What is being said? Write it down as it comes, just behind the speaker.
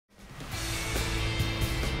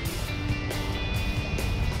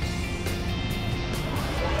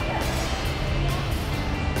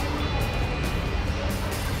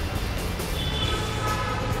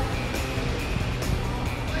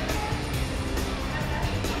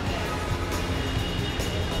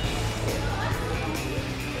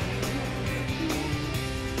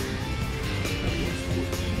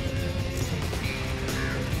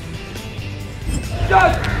Our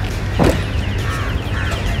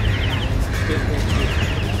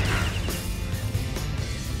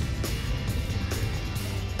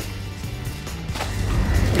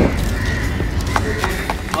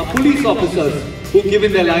police officers who've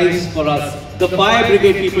given their lives for us, the fire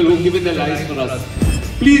brigade people who've given their lives for us.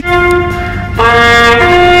 Please.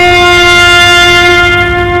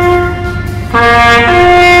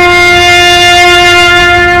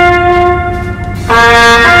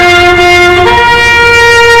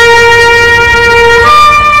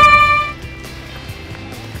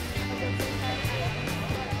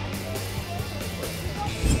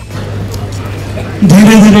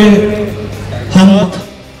 धीरे धीरे हम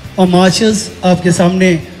और marshals आपके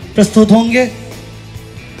सामने प्रस्तुत होंगे।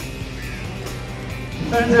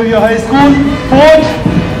 Xaviers High School, Fort.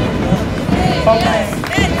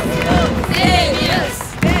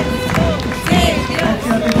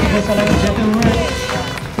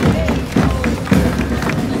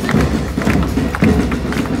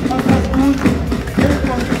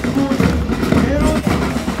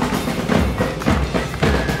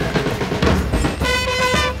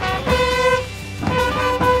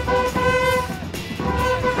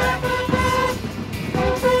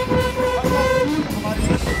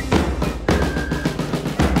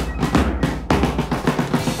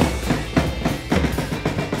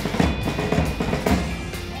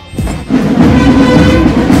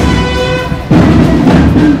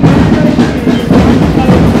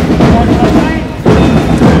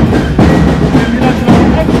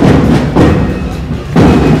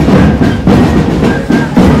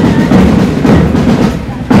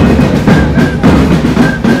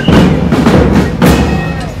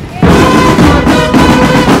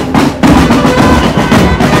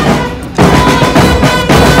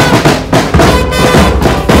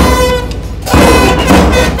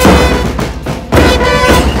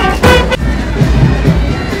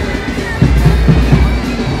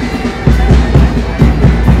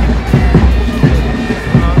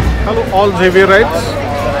 All Xavierites,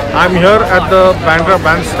 I'm here at the Bandra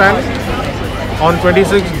Bandstand on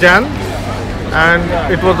 26th Jan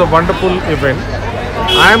and it was a wonderful event.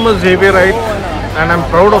 I am a Xavierite and I'm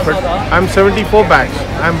proud of it. I'm 74 batch.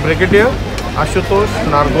 I'm Brigadier Ashutosh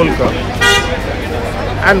Nargolkar.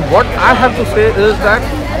 And what I have to say is that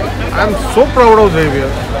I'm so proud of Xavier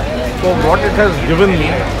for what it has given me,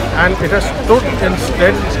 and it has stood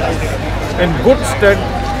in good stead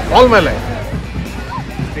all my life.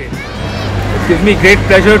 It gives me great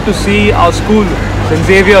pleasure to see our school, St.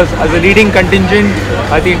 Xaviers, as a leading contingent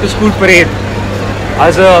at the inter-school parade.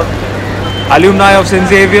 As a alumni of St.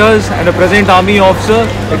 Xaviers and a present army officer,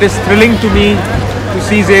 it is thrilling to me to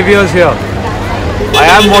see Xaviers here. I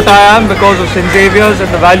am what I am because of St. Xaviers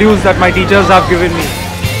and the values that my teachers have given me.